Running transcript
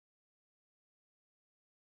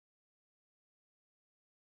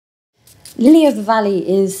Lily of the Valley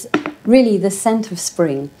is really the scent of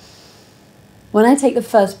spring. When I take the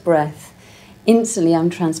first breath, instantly I'm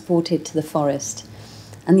transported to the forest.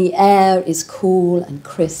 And the air is cool and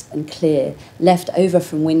crisp and clear, left over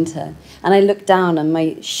from winter. And I look down and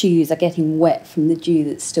my shoes are getting wet from the dew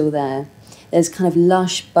that's still there. There's kind of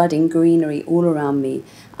lush, budding greenery all around me.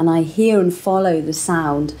 And I hear and follow the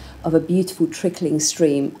sound of a beautiful trickling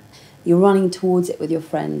stream. You're running towards it with your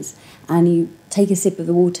friends and you take a sip of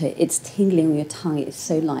the water. It's tingling on your tongue, it's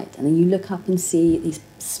so light. And then you look up and see these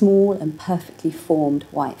small and perfectly formed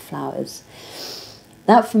white flowers.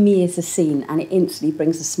 That for me is a scene, and it instantly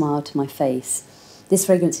brings a smile to my face. This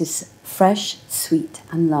fragrance is fresh, sweet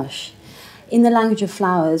and lush. In the language of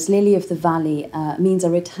flowers, Lily of the Valley means a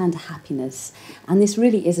return to happiness, and this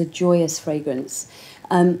really is a joyous fragrance.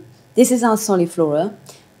 This is our soliflora,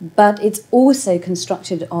 but it's also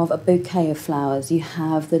constructed of a bouquet of flowers. You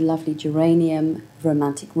have the lovely geranium,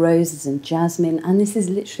 romantic roses and jasmine, and this is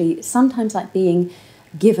literally sometimes like being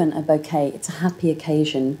given a bouquet. It's a happy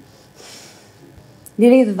occasion.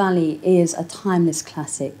 Lily of the Valley is a timeless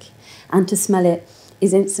classic, and to smell it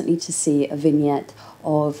is instantly to see a vignette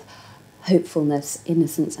of hopefulness,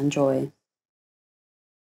 innocence and joy.